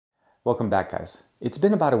Welcome back, guys. It's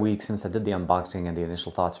been about a week since I did the unboxing and the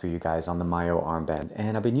initial thoughts for you guys on the Myo Armband,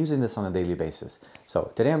 and I've been using this on a daily basis.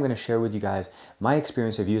 So today I'm going to share with you guys my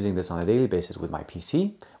experience of using this on a daily basis with my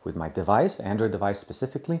PC, with my device, Android device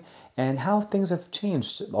specifically, and how things have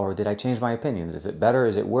changed, or did I change my opinions? Is it better?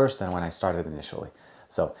 Is it worse than when I started initially?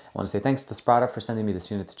 So I want to say thanks to Sproutup for sending me this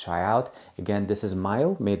unit to try out. Again, this is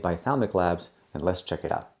Myo, made by Optical Labs, and let's check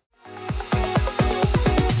it out.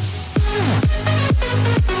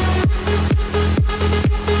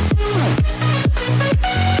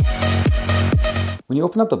 When you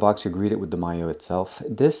open up the box, you're greeted with the Myo itself.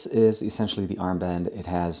 This is essentially the armband. It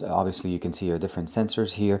has, obviously you can see your different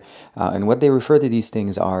sensors here. And what they refer to these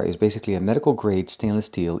things is basically a medical grade stainless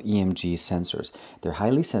steel EMG sensors. They're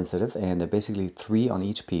highly sensitive and they're basically 3 on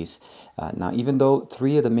each piece. Now, even though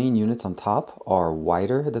 3 of the main units on top are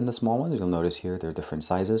wider than the small ones, you'll notice here they're different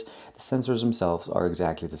sizes. The sensors themselves are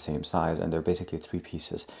exactly the same size and they're basically 3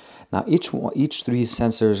 pieces. Now, each 3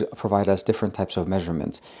 sensors provide us different types of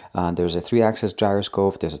measurements. There's a 3-axis gyroscope,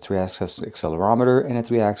 there's a 3-axis accelerometer, and a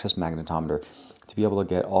 3-axis magnetometer to be able to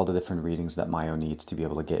get all the different readings that Myo needs to be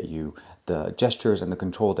able to get you the gestures and the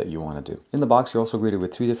control that you want to do. In the box, you're also greeted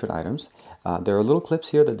with 3 different items. There are little clips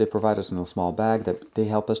here that they provide us in a small bag that they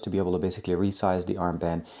help us to be able to basically resize the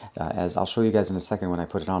armband. As I'll show you guys in a second when I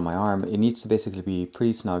put it on my arm, it needs to basically be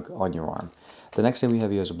pretty snug on your arm. The next thing we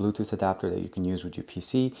have here is a Bluetooth adapter that you can use with your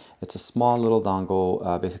PC. It's a small little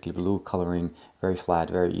dongle, basically blue coloring, very flat,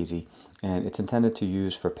 very easy. And it's intended to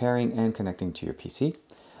use for pairing and connecting to your PC.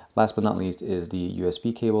 Last but not least is the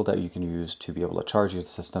USB cable that you can use to be able to charge your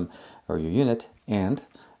system or your unit. And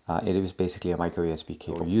it is basically a micro USB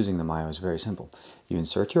cable. Using the Myo is very simple. You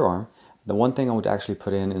insert your arm. The one thing I would actually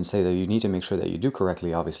put in and say that you need to make sure that you do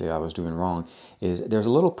correctly, obviously I was doing wrong, is there's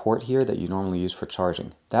a little port here that you normally use for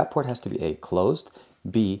charging. That port has to be A, closed,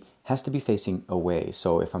 B, has to be facing away.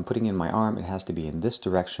 So if I'm putting in my arm, it has to be in this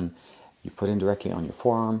direction. You put in directly on your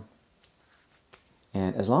forearm.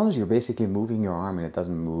 And as long as you're basically moving your arm and it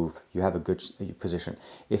doesn't move, you have a good position.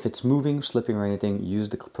 If it's moving, slipping or anything, use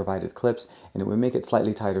the provided clips and it will make it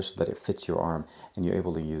slightly tighter so that it fits your arm and you're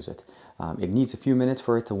able to use it. It needs a few minutes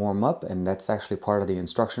for it to warm up, and that's actually part of the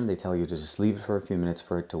instruction. They tell you to just leave it for a few minutes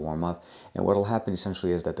for it to warm up. And what will happen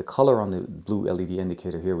essentially is that the color on the blue LED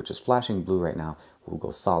indicator here, which is flashing blue right now, will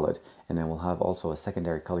go solid. And then we'll have also a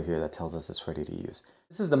secondary color here that tells us it's ready to use.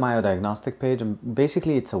 This is the Myo diagnostic page, and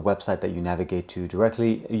basically it's a website that you navigate to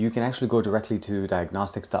directly. You can actually go directly to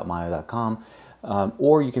diagnostics.myo.com,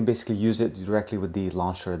 or you can basically use it directly with the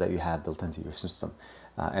launcher that you have built into your system.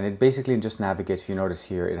 And it basically just navigates. If you notice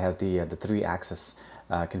here, it has the 3-axis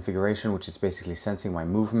configuration, which is basically sensing my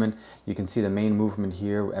movement. You can see the main movement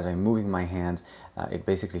here as I'm moving my hands. It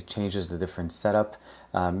basically changes the different setup.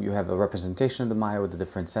 You have a representation of the Myo with the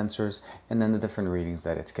different sensors and then the different readings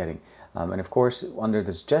that it's getting. And of course, under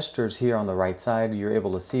this gestures here on the right side, you're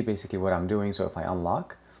able to see basically what I'm doing. So if I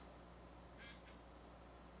unlock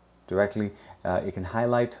directly, it can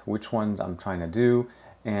highlight which ones I'm trying to do.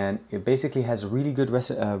 And it basically has really good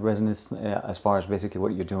resonance as far as basically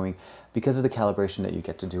what you're doing because of the calibration that you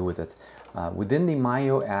get to do with it. Within the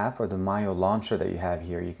Myo app or the Myo launcher that you have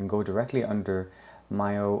here, you can go directly under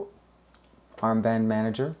Myo Armband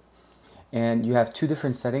Manager. And you have 2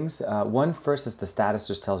 different settings. One first is the status,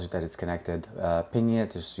 just tells you that it's connected. Pinging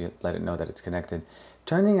it, just let it know that it's connected.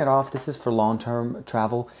 Turning it off, this is for long-term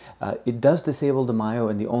travel. It does disable the Myo,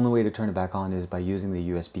 and the only way to turn it back on is by using the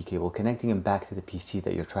USB cable, connecting it back to the PC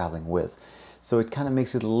that you're traveling with. So it kind of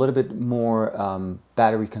makes it a little bit more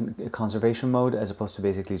battery conservation mode, as opposed to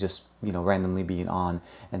basically just randomly being on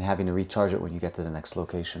and having to recharge it when you get to the next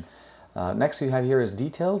location. Next you have here is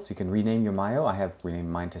details. You can rename your Myo. I have renamed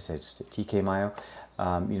mine to say just TK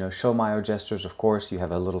Myo. Show Myo gestures, of course. You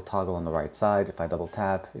have a little toggle on the right side. If I double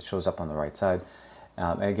tap, it shows up on the right side.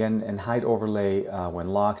 And hide overlay when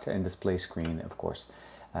locked, and display screen, of course.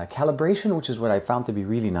 Calibration, which is what I found to be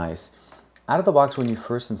really nice. Out of the box, when you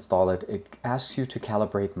first install it, it asks you to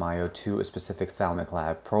calibrate Myo to a specific Optical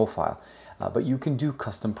Lab profile. But you can do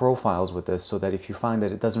custom profiles with this, so that if you find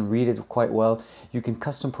that it doesn't read it quite well, you can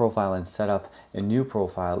custom profile and set up a new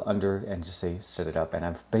profile under and just say set it up. And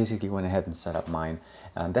I've basically went ahead and set up mine.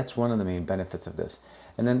 That's one of the main benefits of this.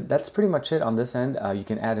 And then that's pretty much it on this end. You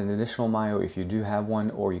can add an additional Myo if you do have one,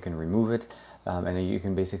 or you can remove it, and then you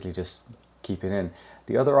can basically just keep it in.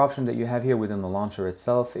 The other option that you have here within the launcher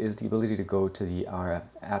itself is the ability to go to the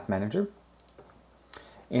app manager.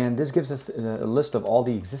 And this gives us a list of all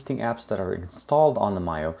the existing apps that are installed on the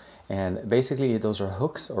Myo, And basically those are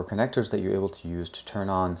hooks or connectors that you're able to use to turn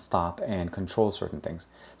on, stop, and control certain things.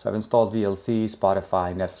 So I've installed VLC,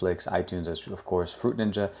 Spotify, Netflix, iTunes, as of course, Fruit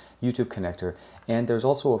Ninja, YouTube connector, and there's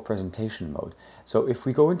also a presentation mode. So if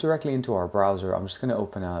we go directly into our browser, I'm just going to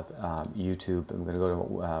open up YouTube. I'm going to go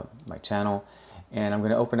to my channel, and I'm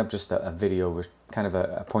going to open up just a video with kind of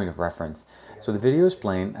a point of reference. So the video is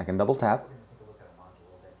playing. I can double tap.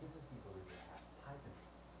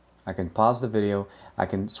 I can pause the video. I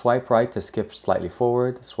can swipe right to skip slightly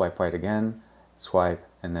forward, swipe right again, swipe,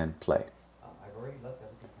 and then play.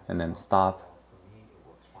 And then stop.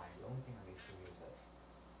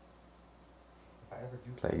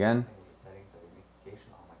 Play again.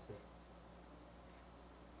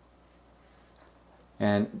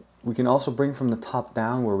 And we can also bring from the top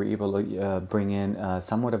down, where we're able to bring in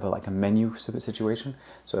somewhat of like a menu situation.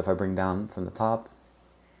 So if I bring down from the top,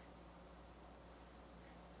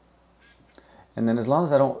 and then as long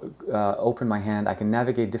as I don't open my hand, I can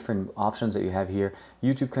navigate different options that you have here.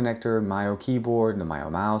 YouTube connector, Myo keyboard, the Myo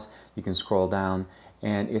mouse. You can scroll down,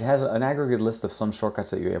 and it has an aggregate list of some shortcuts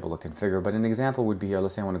that you're able to configure. But an example would be here,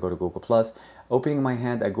 let's say I want to go to Google+. Opening my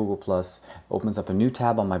hand at Google+ opens up a new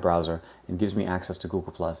tab on my browser and gives me access to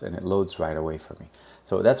Google+, and it loads right away for me.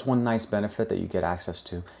 So that's one nice benefit that you get access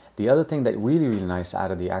to. The other thing that really nice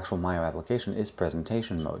out of the actual Myo application is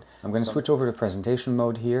presentation mode. I'm going to switch over to presentation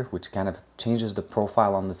mode here, which kind of changes the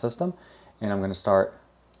profile on the system. And I'm going to start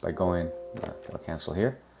by going, I'll cancel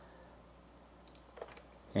here.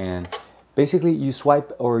 And basically you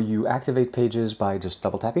swipe or you activate pages by just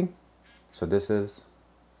double tapping. So this is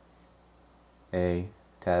a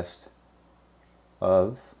test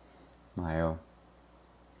of Myo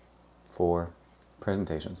for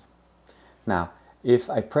presentations. Now,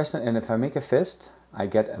 if I press it and if I make a fist, I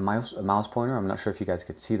get a mouse pointer. I'm not sure if you guys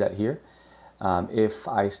could see that here. If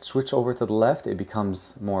I switch over to the left, it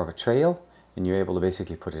becomes more of a trail, and you're able to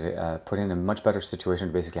basically put in a much better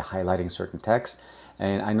situation, basically highlighting certain text.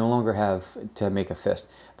 And I no longer have to make a fist.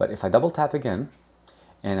 But if I double tap again,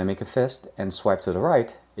 and I make a fist and swipe to the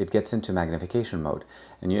right, it gets into magnification mode,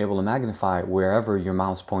 and you're able to magnify wherever your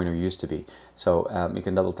mouse pointer used to be. So you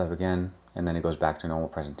can double tap again, and then it goes back to normal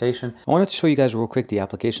presentation. I wanted to show you guys real quick the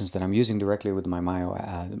applications that I'm using directly with my Myo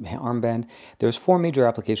armband. There's 4 major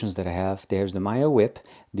applications that I have. There's the Myo Whip,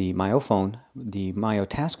 the Myo Phone, the Myo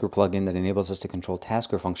Tasker plugin that enables us to control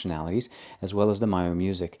Tasker functionalities, as well as the Myo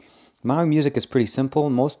Music. Myo Music is pretty simple.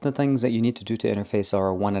 Most of the things that you need to do to interface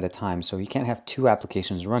are one at a time, so you can't have 2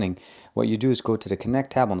 applications running. What you do is go to the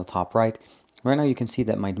Connect tab on the top right. Right now you can see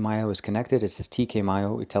that my Myo is connected. It says TK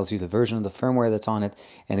Myo. It tells you the version of the firmware that's on it,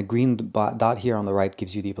 and a green dot here on the right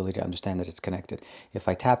gives you the ability to understand that it's connected. If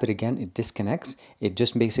I tap it again, it disconnects. It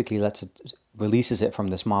just basically releases it from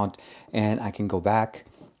this mount, and I can go back,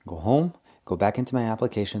 go home, go back into my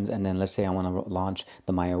applications, and then let's say I want to launch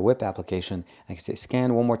the Myo Whip application. I can say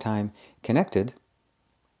scan one more time, connected.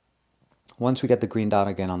 Once we get the green dot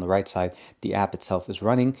again on the right side, the app itself is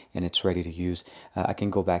running and it's ready to use. I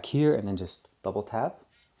can go back here and then just double tap.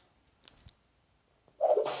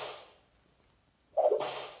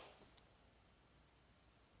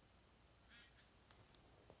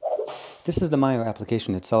 This is the Myo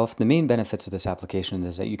application itself. The main benefits of this application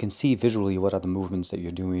is that you can see visually what are the movements that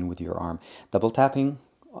you're doing with your arm. Double tapping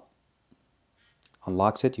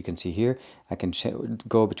unlocks it. You can see here I can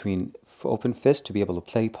go between open fist to be able to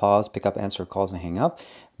play, pause, pick up, answer calls, and hang up.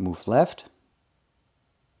 Move left,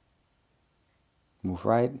 move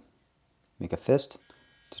right, make a fist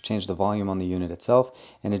to change the volume on the unit itself,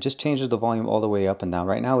 and it just changes the volume all the way up and down.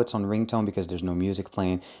 Right now it's on ringtone because there's no music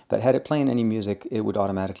playing, but had it playing any music, it would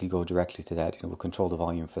automatically go directly to that. It will control the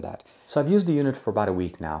volume for that. So I've used the unit for about a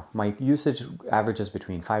week now. My usage averages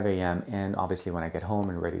between 5 a.m. and obviously when I get home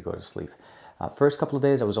and ready to go to sleep. First couple of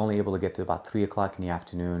days I was only able to get to about 3 o'clock in the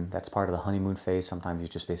afternoon. That's part of the honeymoon phase. Sometimes you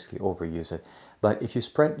just basically overuse it. But if you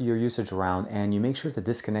spread your usage around and you make sure to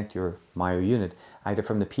disconnect your Myo unit either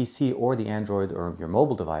from the PC or the Android or your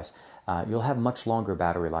mobile device, you'll have much longer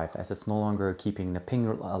battery life, as it's no longer keeping the ping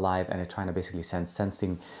alive and it's trying to basically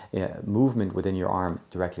sensing movement within your arm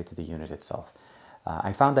directly to the unit itself.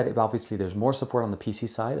 I found that obviously there's more support on the PC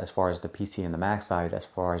side, as far as the PC and the Mac side, as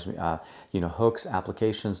far as hooks,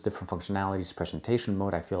 applications, different functionalities, presentation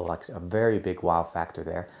mode. I feel like a very big wow factor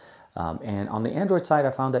there. And on the Android side,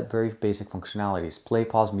 I found that very basic functionalities: play,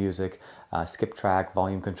 pause music, skip track,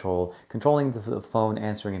 volume control, controlling the phone,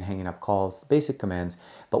 answering and hanging up calls, basic commands.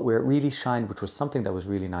 But where it really shined, which was something that was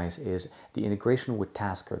really nice, is the integration with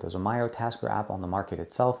Tasker. There's a Myo Tasker app on the market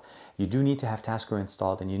itself. You do need to have Tasker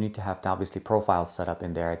installed, and you need to have obviously profiles set up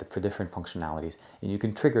in there for different functionalities, and you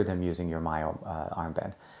can trigger them using your Myo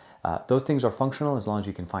armband. Those things are functional as long as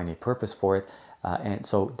you can find a purpose for it. And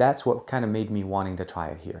so that's what kind of made me wanting to try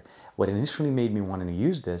it here. What initially made me wanting to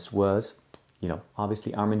use this was,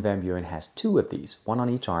 obviously Armin van Buuren has 2 of these, one on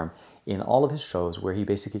each arm, in all of his shows where he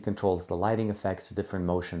basically controls the lighting effects, different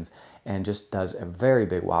motions, and just does a very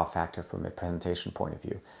big wow factor from a presentation point of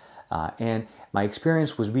view. And my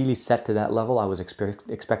experience was really set to that level. I was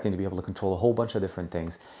expecting to be able to control a whole bunch of different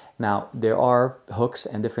things. Now, there are hooks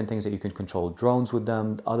and different things that you can control drones with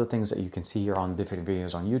them, other things that you can see here on different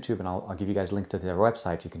videos on YouTube, and I'll give you guys a link to their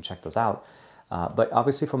website. You can check those out. But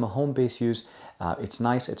obviously from a home-based use, it's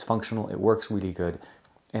nice, it's functional, it works really good,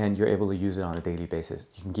 and you're able to use it on a daily basis.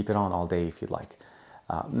 You can keep it on all day if you'd like.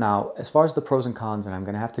 Now, as far as the pros and cons, and I'm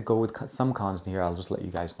going to have to go with some cons here, I'll just let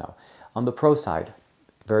you guys know. On the pro side,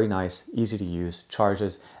 very nice, easy to use,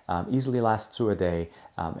 charges, easily lasts through a day,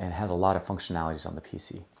 and has a lot of functionalities on the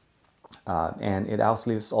PC. And it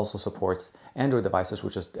also supports Android devices,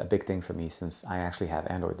 which is a big thing for me since I actually have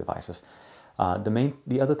Android devices.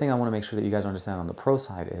 The other thing I want to make sure that you guys understand on the pro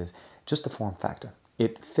side is just the form factor.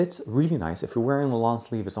 It fits really nice. If you're wearing the long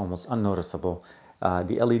sleeve, it's almost unnoticeable.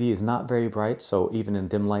 The LED is not very bright, so even in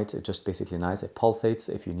dim lights, it's just basically nice. It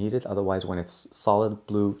pulsates if you need it. Otherwise, when it's solid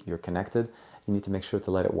blue, you're connected. You need to make sure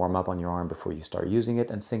to let it warm up on your arm before you start using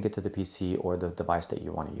it and sync it to the PC or the device that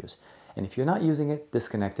you want to use. And if you're not using it,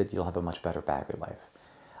 disconnect it, you'll have a much better battery life.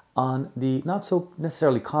 On the not so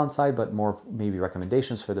necessarily con side, but more maybe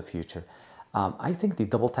recommendations for the future, I think the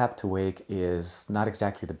double tap to wake is not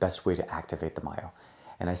exactly the best way to activate the Myo.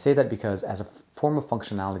 And I say that because as a form of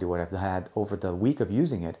functionality, what I've had over the week of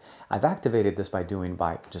using it, I've activated this by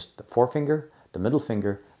just the forefinger, the middle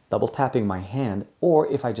finger, double tapping my hand, or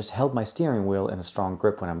if I just held my steering wheel in a strong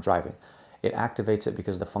grip when I'm driving. It activates it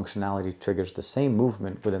because the functionality triggers the same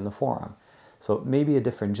movement within the forearm. So maybe a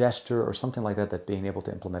different gesture or something like that being able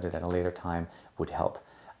to implement it at a later time would help.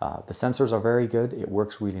 The sensors are very good. It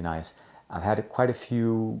works really nice. I've had quite a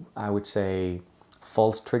few, I would say,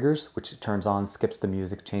 false triggers, which it turns on, skips the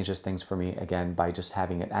music, changes things for me, again, by just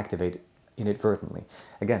having it activate inadvertently.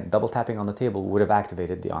 Again, double tapping on the table would have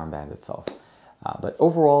activated the armband itself. But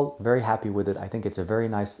overall, very happy with it. I think it's a very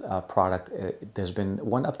nice product. There's been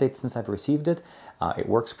one update since I've received it. It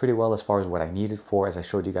works pretty well as far as what I need it for. As I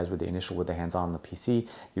showed you guys with the hands-on on the PC,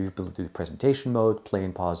 you're able to do presentation mode, play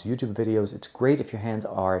and pause YouTube videos. It's great if your hands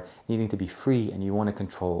are needing to be free and you want to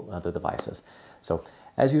control the devices. So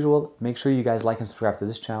as usual, make sure you guys like and subscribe to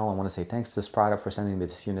this channel. I want to say thanks to Sproutup for sending me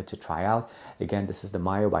this unit to try out. Again, this is the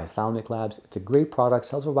Myo by Optical Labs. It's a great product,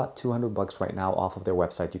 sells for about 200 bucks right now off of their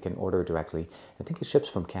website. You can order it directly. I think it ships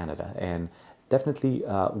from Canada, and definitely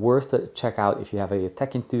worth to check out if you have a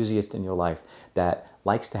tech enthusiast in your life that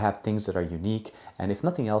likes to have things that are unique. And if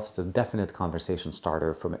nothing else, it's a definite conversation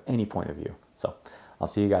starter from any point of view. So I'll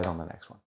see you guys on the next one.